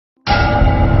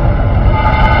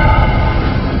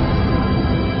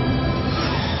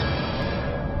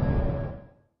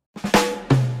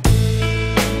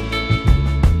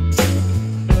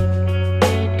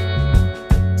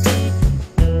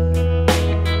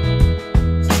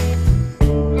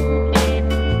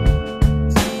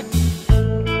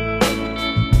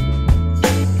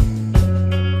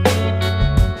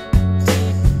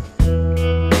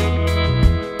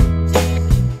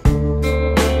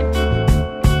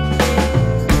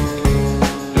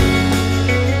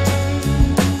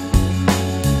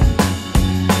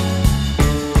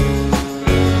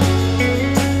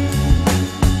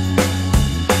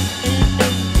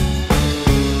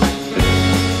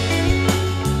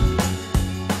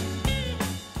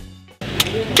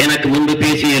எனக்கு முன்பு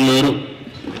பேசிய எல்லோரும்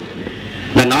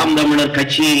இந்த நாம் தமிழர்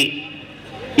கட்சி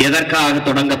எதற்காக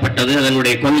தொடங்கப்பட்டது,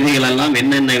 அதனுடைய கொள்கைகள் எல்லாம்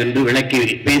என்னென்ன என்று விளக்கி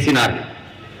பேசினார்கள்.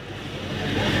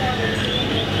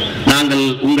 நாங்கள்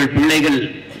உங்கள் பிள்ளைகள்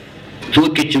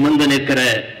தூக்கி சுமந்து நிற்கிற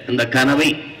இந்த கனவை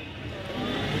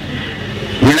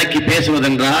விளக்கி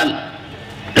பேசுவதென்றால்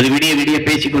அது விடிய விடிய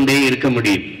பேசிக்கொண்டே இருக்க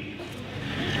முடியும்.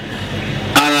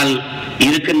 ஆனால்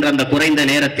இருக்கின்ற அந்த குறைந்த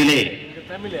நேரத்திலே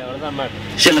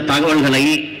சில தகவல்களை,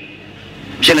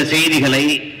 சில செய்திகளை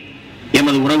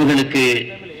எமது உறவுகளுக்கு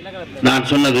நான்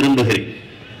சொல்ல விரும்புகிறேன்.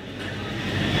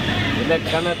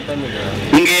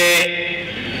 இங்கே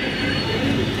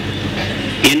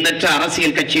எண்ணற்ற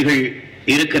அரசியல் கட்சிகள்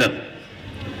இருக்கிறது.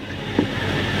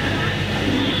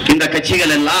 இந்த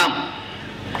கட்சிகள் எல்லாம்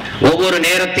ஒவ்வொரு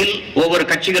நேரத்தில் ஒவ்வொரு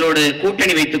கட்சிகளோடு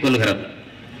கூட்டணி வைத்துக் கொள்கிறது.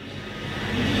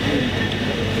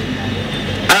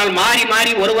 ஆனால் மாறி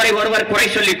மாறி ஒருவர் குறை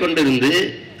சொல்லிக் கொண்டிருந்து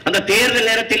அந்த தேர்தல்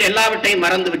நேரத்தில் எல்லாவற்றையும்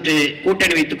மறந்துவிட்டு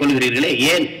கூட்டணி வைத்துக் கொள்கிறீர்களே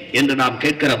ஏன் என்று நாம்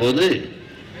கேட்கிற போது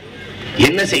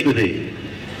என்ன செய்வது?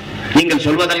 நீங்கள்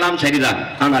சொல்வதெல்லாம் சரிதான்,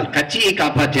 ஆனால் கட்சியை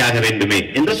காப்பாற்றியாக வேண்டுமே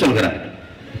என்று சொல்கிறார்கள்.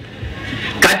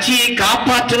 கட்சியை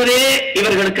காப்பாற்றுவதே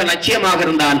இவர்களுக்கு லட்சியமாக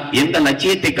இருந்தால் எந்த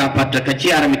லட்சியத்தை காப்பாற்ற கட்சி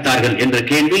ஆரம்பித்தார்கள் என்ற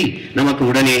கேள்வி நமக்கு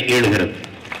உடனே எழுகிறது.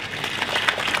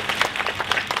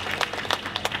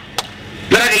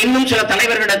 பிறகு இன்னும் சில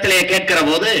தலைவர்களிடத்திலே கேட்கிற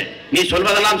போது நீ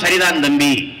சொல்வதெல்லாம் சரிதான்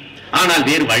தம்பி, ஆனால்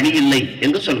வேறு வழி இல்லை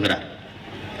என்று சொல்கிறார்.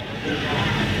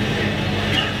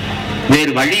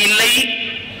 வேறு வழி இல்லை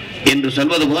என்று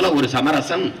சொல்வது போல ஒரு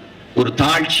சமரசம், ஒரு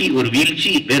தாழ்ச்சி, ஒரு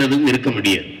வீழ்ச்சி வேறு எதுவும் இருக்க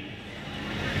முடியாது.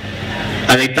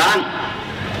 அதைத்தான்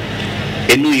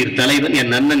என்னுயிர் தலைவன்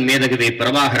என் அண்ணன் மேதகவி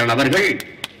பிரபாகரன் அவர்கள்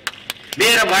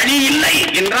வேற வழி இல்லை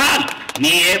என்றால்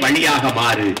நீயே வழியாக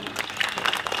மாறு.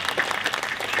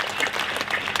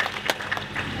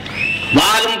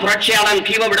 வாழும் புரட்சியாளன்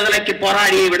கீவ விடுதலைக்கு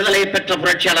போராடி விடுதலை பெற்ற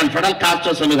புரட்சியாளன் பிடல்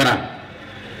காஸ்ட்ரோ சொல்லுகிறான்,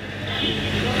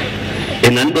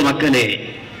 என் அன்பு மக்களே,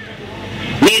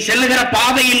 நீ செல்லுகிற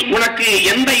பாதையில் உனக்கு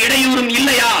எந்த இடையூறும்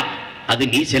இல்லையா? அது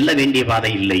நீ செல்ல வேண்டிய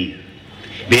பாதை இல்லை,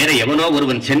 வேற எவனோ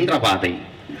ஒருவன் சென்ற பாதை.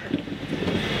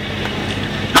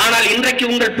 ஆனால் இன்றைக்கு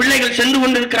உங்கள் பிள்ளைகள் சென்று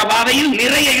கொண்டிருக்கிற பாதையில்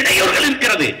நிறைய இடையூறுகள்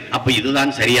இருக்கிறது. அப்ப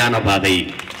இதுதான் சரியான பாதை.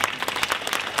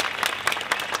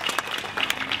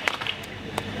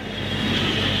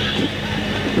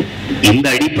 இந்த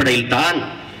அடிப்படையில் தான்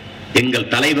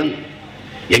எங்கள் தலைவன்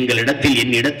எங்களிடத்தில்,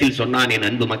 என்னிடத்தில் சொன்னான், என்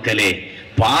அன்பு மக்களே,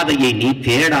 பாதையை நீ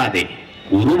தேடாதே,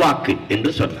 உருவாக்கு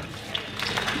என்று சொன்னான்.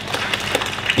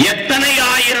 எத்தனை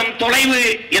ஆயிரம் தொலைவு,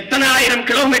 எத்தனை ஆயிரம்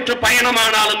கிலோமீட்டர்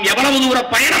பயணமானாலும், எவ்வளவு தூர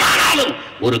பயணமானாலும்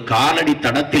ஒரு காலடி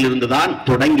தடத்தில் இருந்துதான்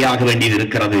தொடங்கியாக வேண்டியது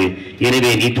இருக்கிறது.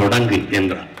 எனவே நீ தொடங்கு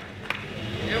என்றார்.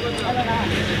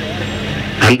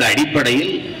 அந்த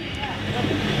அடிப்படையில்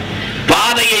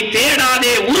பாதையை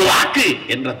தேடாதே, உருவாக்கு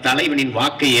என்ற தலைவனின்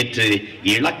வாக்கை ஏற்று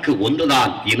இலக்கு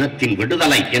ஒன்றுதான் இனத்தின்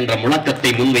விடுதலை என்ற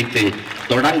முழக்கத்தை முன்வைத்து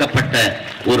தொடங்கப்பட்ட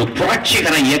ஒரு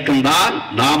புரட்சிகர இயக்கம்தான்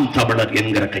நாம் தமிழர்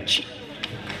என்கிற கட்சி.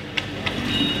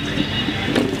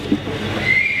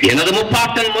 எனது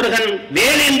முப்பாட்டன் முருகன்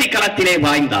வேலேந்தி களத்திலே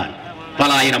வாய்ந்தான் பல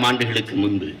ஆயிரம் ஆண்டுகளுக்கு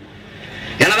முன்பு.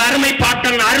 எனது அருமை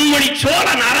பாட்டன் அருண்மொழி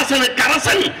சோழன் அரசனுக்கு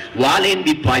அரசன்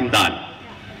வாலேந்தி பாய்ந்தான்.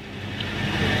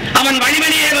 அவன்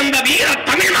வழிவழியே வந்த வீர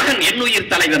தமிழ் மகன் என்னுயிர்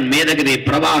தலைவன் மேதகவே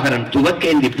பிரபாகரன்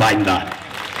துவக்கேந்தி பாய்ந்தான்.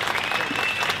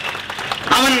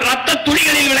 அவன் ரத்த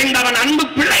துளிகளில் விளைந்தவன் அன்பு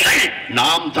பிள்ளைகள்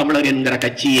நாம் தமிழர் என்கிற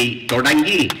கட்சியை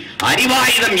தொடங்கி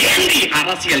அறிவாயுதம் ஏந்தி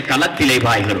அரசியல் களத்திலே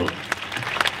பாய்கிறோம்.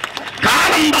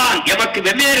 காலம்தான் எமக்கு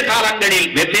வெவ்வேறு காலங்களில்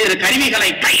வெவ்வேறு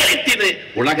கருவிகளை கையளித்தது.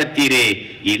 உலகத்தீரே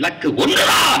இலக்கு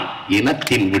ஒன்றுதான்,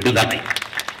 இனத்தின் விடுதலை.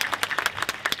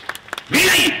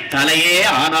 விலை தலையே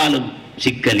ஆனாலும்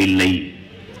சிக்கல் இல்லை.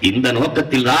 இந்த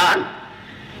நோக்கத்தில் தான்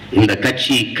இந்த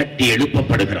கட்சி கட்டி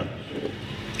எழுப்பப்படுகிறது.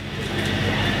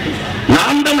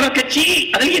 நாம் தமிழர் கட்சி,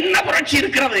 அதில் என்ன புரட்சி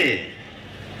இருக்கிறது?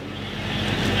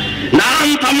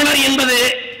 நாம் தமிழர் என்பது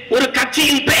ஒரு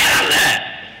கட்சியின் பெயர் அல்ல,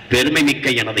 பெருமை மிக்க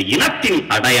எனது இனத்தின்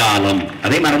அடையாளம்.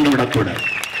 அதை மறந்துவிடக்கூடாது.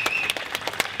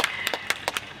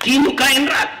 திமுக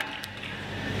என்றால்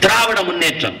திராவிட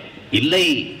முன்னேற்றம் இல்லை,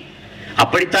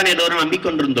 அப்படித்தான் எல்லோரும்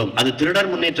நம்பிக்கொண்டிருந்தோம். அது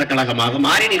திருடர் முன்னேற்ற கழகமாக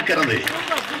மாறி நிற்கிறது.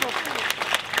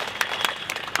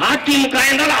 அதிமுக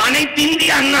என்றால் அனைத்து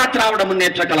இந்திய அண்ணா திராவிட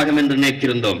முன்னேற்ற கழகம் என்று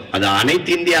நினைத்திருந்தோம். அது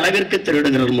அனைத்து இந்திய அளவிற்கு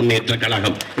திருடுகிறர் முன்னேற்ற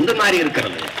கழகம் என்று மாறி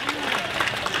இருக்கிறது.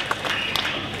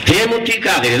 தேமுதிக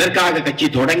அதை எதற்காக கட்சி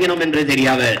தொடங்கினோம் என்று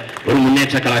தெரியாத ஒரு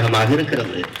முன்னேற்ற கழகமாக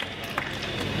இருக்கிறது.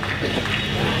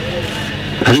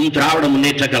 அதுவும் திராவிட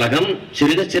முன்னேற்ற கழகம்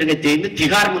சிறுக சிறுக தேர்ந்து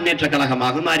திகார் முன்னேற்ற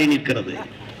கழகமாக மாறி நிற்கிறது.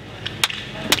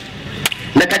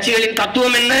 இந்த கட்சிகளின்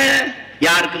தத்துவம் என்ன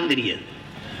யாருக்கும் தெரியாது.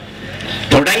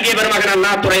 தொடங்கிய பெருமகன்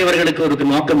அண்ணாதுரை அவர்களுக்கு ஒரு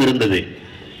நோக்கம் இருந்தது.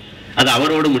 அது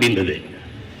அவரோடு முடிந்தது.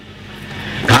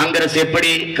 காங்கிரஸ்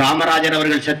எப்படி காமராஜர்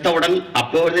அவர்கள் செத்தவுடன்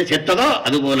அப்போது செத்ததோ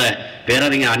அதுபோல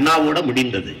பேரறிஞர் அண்ணாவோட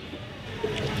முடிந்தது.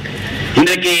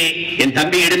 இன்றைக்கு என்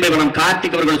தம்பி இடும்பைவனம்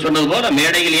கார்த்திக் அவர்கள் சொன்னது போல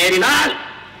மேடையில் ஏறினால்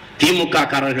திமுக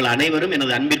காரர்கள் அனைவரும்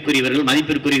எனது அன்பிற்குரியவர்கள்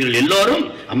மதிப்பிற்குரியவர்கள் எல்லோரும்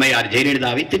அம்மையார்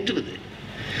ஜெயலலிதாவை திட்டுவது.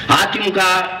 அதிமுக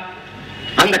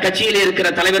அந்த கட்சியில் இருக்கிற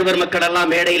தலைவர் பெருமக்கள்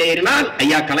எல்லாம் மேடையில் ஏறினால்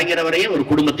ஐயா கலைஞர் அவரையே ஒரு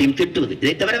குடும்பத்தையும் திட்டுவது.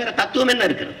 இதை தவிர வேற தத்துவம் என்ன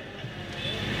இருக்கிறது?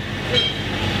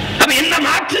 அப்ப என்ன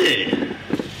மாற்று?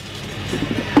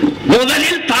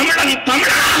 முதலில் தமிழன்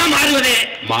தமிழாக மாறுவதே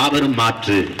மாபெரும்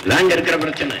மாற்று. இதாங்க இருக்கிற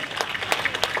பிரச்சனை.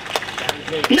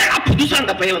 புதுசா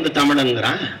அந்த பையன் வந்து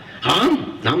தமிழன்கிறான். ஆம்,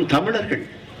 நாம் தமிழர்கள்.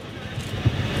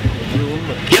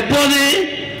 எப்போது?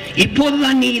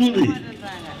 இப்போதுதான் நீ இந்து.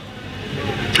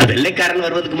 வெள்ளைக்காரன்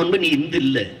வருவதற்கு முன்பு நீ இந்து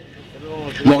இல்ல.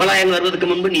 முகலாயன் வருவதற்கு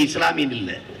முன்பு நீ இஸ்லாமியன்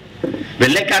இல்ல.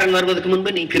 வெள்ளைக்காரன் வருவதற்கு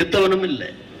முன்பு நீ கிறிஸ்தவனும் இல்ல.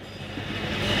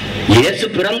 இயேசு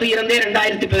பிறந்து இறந்தே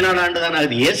 2014 ஆண்டு தான்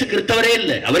ஆகுது. இயேசு கிறிஸ்தவரே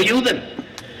இல்ல, அவர் யூதன்.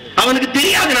 அவனுக்கு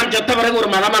தெரியாது நாம் செத்த பிறகு ஒரு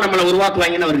மதமா நம்மளை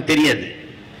உருவாக்குவாங்கன்னு அவருக்கு தெரியாது.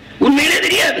 உண்மையிலே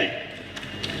தெரியாது.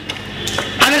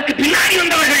 அதற்கு பின்னாடி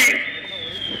வந்தவர்கள்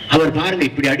அவர் பாருங்க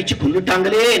இப்படி அடிச்சு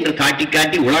கொண்டுட்டாங்களே என்று காட்டி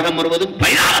காட்டி உலகம் முழுவதும்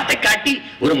பைராத்தை காட்டி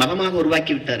ஒரு மதமாக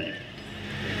உருவாக்கி விட்டார்கள்.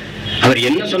 அவர்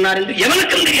என்ன சொன்னார் என்று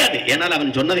எவனுக்கும் தெரியாது. ஏனால்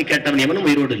அவன் சொன்னதை கேட்டவன் எவனும்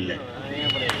உயிரோடு இல்லை.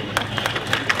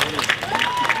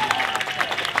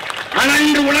 ஆனால்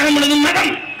இன்று உலகம் முழுவதும்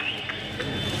மதம்.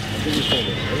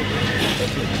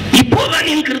 இப்போதான்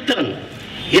நீ கிறிஸ்தவன்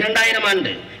 2000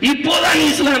 ஆண்டு, இப்போதான் நீ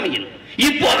இஸ்லாமியன்,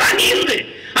 இப்போதான் நீ இந்து.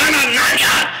 ஆனால் நான்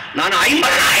யார்? நான்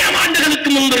 50,000 ஆண்டுகளுக்கு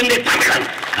முன்பு இருந்தே தமிழன்.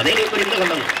 அதை நீ புரிந்து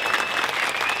கொள்ளணும்.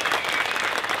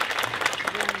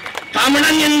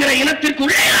 தமிழன் என்கிற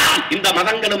இனத்திற்குள்ளேதான் இந்த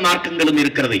மதங்களும் மார்க்கங்களும்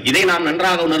இருக்கிறது. இதை நாம்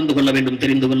நன்றாக உணர்ந்து கொள்ள வேண்டும்,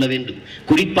 தெரிந்து கொள்ள வேண்டும்.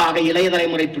 குறிப்பாக இளைய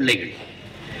தலைமுறை பிள்ளைகள்.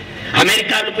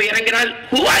 அமெரிக்காவில் போய் இறங்கினால்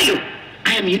who are you?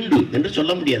 I am Hindu என்று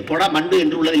சொல்ல முடியாது. போடா மண்டு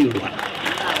என்று உள்ளதை விடுவார்.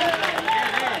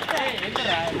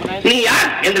 நீ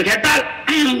யார் என்று கேட்டால்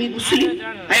I am Muslim,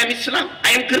 I am Islam,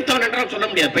 I am கிறிஸ்தவன் என்றால் சொல்ல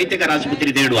முடியாது. பைத்தியக்கார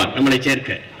ஆஸ்பத்திரி தேடுவார் நம்மளை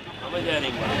சேர்க்க.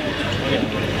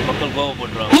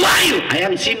 Who are you? I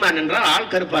am சீமான் என்றால் ஆள்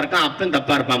கருப்பா இருக்கான், அப்பன்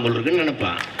தப்பா இருப்பான் போல் இருக்குன்னு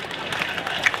நினைப்பான்.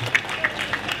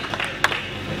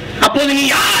 அப்போது நீ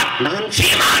யார்? நான்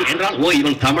சீமான் என்றால் ஓ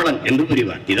இவன் தமிழன் என்று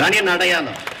புரிவான். இதான் என்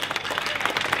அடையாளம்.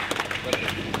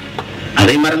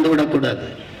 அதை மறந்துவிடக் கூடாது.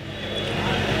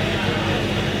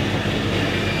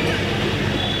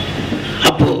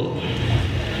 அப்போ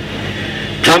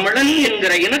தமிழன்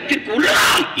என்கிற இனத்திற்கு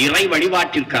உள்ளால் இறை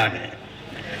வழிபாட்டிற்காக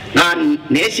நான்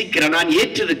நேசிக்கிற, நான்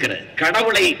ஏற்றிருக்கிற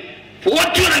கடவுளை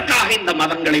போற்றுவதற்காக இந்த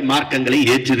மதங்களை மார்க்கங்களை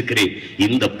ஏற்றிருக்கிறேன்.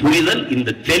 இந்த புரிதல்,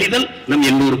 இந்த தெளிதல் நம்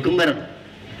எல்லோருக்கும் வரணும்.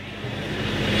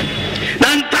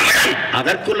 நான் தமிழன்,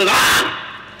 அதற்குள்ளதான்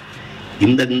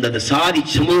இந்த சாதி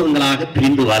சமூகங்களாக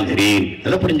பிரிந்து வாழ்கிறேன்.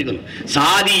 அதை புரிஞ்சுக்கணும்.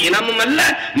 சாதி இனமும் அல்ல,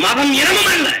 மதம்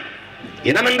இனமும் அல்ல.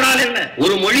 இனம் என்றால் என்ன?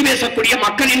 ஒரு மொழி பேசக்கூடிய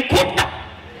மக்களின் கூட்டம்.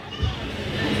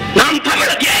 நாம்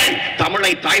தமிழர். ஏன்?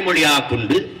 தமிழை தாய்மொழியாக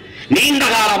கொண்டு நீண்ட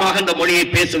காலமாக இந்த மொழியை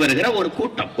பேசி வருகிற ஒரு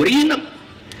கூட்டம், ஒரு இனம்.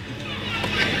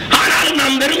 ஆனாலும்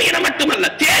நாம் வெறும் இனம் மட்டுமல்ல,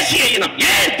 தேசிய இனம்.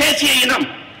 ஏன் தேசிய இனம்?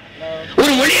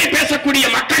 ஒரு மொழியை பேசக்கூடிய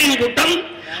மக்களின் கூட்டம்.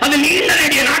 அது நீண்ட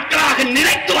நெடிய நாட்களாக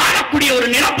நிலைத்து வாழக்கூடிய ஒரு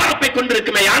நிலப்பரப்பை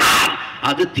கொண்டிருக்குமே, ஆனால்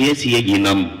அது தேசிய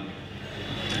இனம்.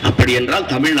 அப்படி என்றால்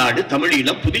தமிழ்நாடு,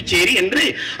 தமிழீழம், புதுச்சேரி என்று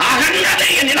அகன்ற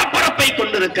நிலப்பரப்பை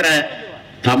கொண்டிருக்கிற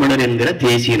தமிழர் என்கிற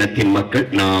தேசிய இனத்தின் மக்கள்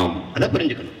நாம். அதை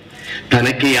புரிஞ்சுக்கணும்.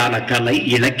 தனக்கேயான கலை,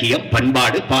 இலக்கியம்,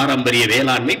 பண்பாடு, பாரம்பரிய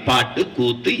வேளாண்மை, பாட்டு,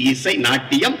 கூத்து, இசை,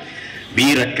 நாட்டியம்,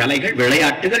 வீர கலைகள்,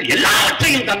 விளையாட்டுகள்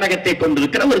எல்லாவற்றையும் தன்னகத்தை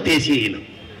கொண்டிருக்கிற ஒரு தேசிய இனம்.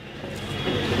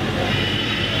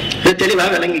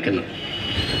 தெளிவாக விளங்கிக்கணும்.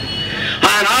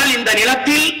 ஆனால் இந்த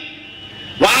நிலத்தில்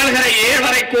வாழ்கிற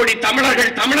 7.5 கோடி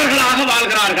தமிழர்கள் தமிழர்களாக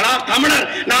வாழ்கிறார்களா? தமிழர்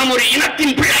நாம் ஒரு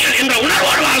இனத்தின் பிள்ளைகள் என்ற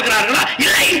உணர்வோடு வாழ்கிறார்களா?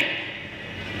 இல்லை.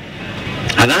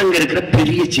 அதான் இங்க இருக்கிற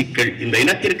பெரிய சிக்கல். இந்த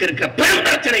இனத்திற்கு இருக்கிற பெரும்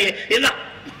பிரச்சனையே இதுதான்.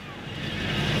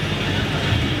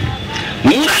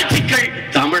 முதல் சிக்கல்,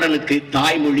 தமிழனுக்கு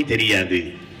தாய்மொழி தெரியாது.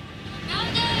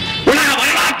 உலக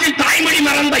வரலாற்றில் தாய்மொழி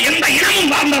மறந்த எந்த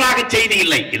இனமும் வாழ்ந்ததாக செய்தி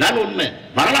இல்லை. இதான் உண்மை,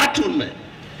 வரலாற்று உண்மை.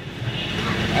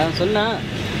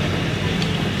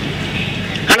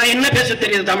 ஆனா என்ன பேச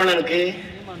தெரியுது தமிழனுக்கு?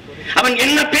 அவன்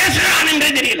என்ன பேசுறான் என்றே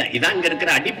தெரியல. இதான் இங்க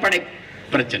இருக்கிற அடிப்படை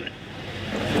பிரச்சனை.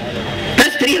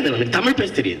 பேச தெரியாது அவனுக்கு, தமிழ்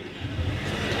பேச தெரியாது.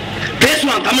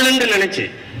 பேசுவான் தமிழ் என்று நினைச்சு.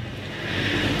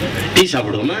 டீ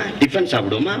சாப்பிடுவோமா, டிஃபன்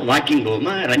சாப்பிடுவோமா, வாக்கிங்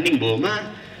போவோமா, ரன்னிங் போவோமா,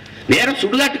 நேரம்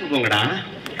சுடுகாட்டுக்கு போங்கடா.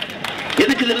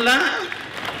 எதுக்கு இதெல்லாம்?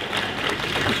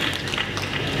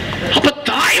 அப்ப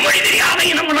தாய்மொழி தெரியாத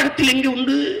இனம் உலகத்தில் எங்க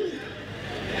உண்டு?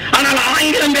 ஆனால்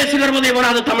ஆங்கிலம் பேசுகிற போது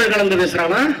எவனாவது தமிழ் கலந்து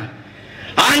பேசுறானா?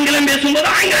 ஆங்கிலம் பேசும்போது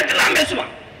ஆங்கிலத்தில் தான்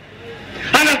பேசுவான்.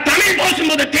 ஆனால் தமிழ்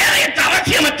பேசும்போது தேவையற்ற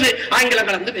அவசியமற்று ஆங்கிலம்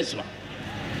கலந்து பேசுவான்.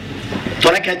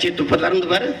 தொலைக்காட்சியை துப்ப திறந்து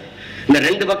பாரு, இந்த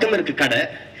 2 பக்கம் இருக்கு கடை.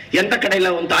 எந்த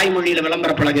கடையில உன் தாய்மொழியில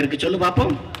விளம்பர பலகை இருக்கு சொல்லு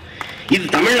பாப்போம். இது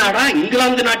தமிழ்நாடா,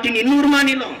 இங்கிலாந்து நாட்டின் இன்னொரு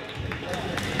மாநிலம்?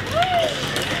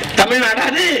 தமிழ்நாடு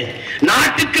அது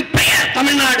நாட்டுக்கு பெயர்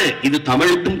தமிழ்நாடு. இது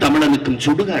தமிழுக்கும் தமிழனுக்கும்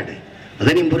சுடுகாடு.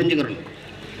 அதை நீ புரிஞ்சுக்கணும்.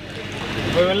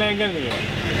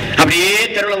 அப்படியே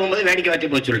தெருவில் போகும்போது வேடிக்கை வாட்டி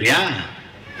போய் சொல்றியா?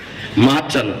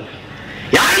 மாற்றணும்.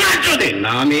 யார் மாற்றுவது?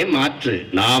 நாமே மாற்று.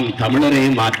 நாம் தமிழரே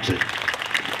மாற்று.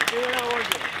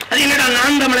 அது என்னடா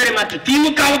நாம் தமிழரை மாற்று?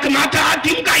 திமுகவுக்கு மாற்று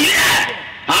அதிமுக இல்ல,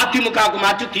 அதிமுகவுக்கு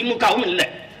மாற்று திமுகவும் இல்ல,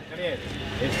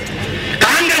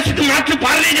 காங்கிரசுக்கு மாற்று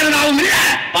பாரதிய ஜனதாவும் இல்ல,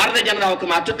 பாரதிய ஜனதாவுக்கு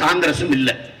மாற்று காங்கிரசும் இல்ல.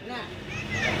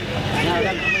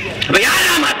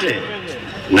 யாரா மாற்று?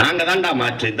 நாங்க தான்டா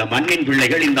மாற்று. இந்த மண்ணின்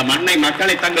பிள்ளைகள், இந்த மண்ணை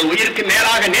மக்களை தங்கள் உயிருக்கு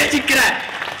மேலாக நேசிக்கிற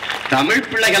தமிழ்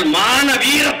பிள்ளைகள், மான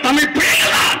வீர தமிழ்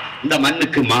பிள்ளைகள் தான் இந்த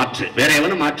மண்ணுக்கு மாற்று. வேற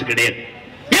எவனும் மாற்று கிடையாது.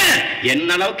 என்ன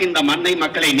அளவுக்கு இந்த மண்ணை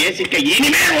மக்களை நேசிக்க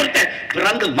இனிமே ஒருத்தர்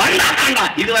பிறந்து வந்தா தாண்டா,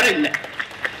 இதுவரை இல்லை.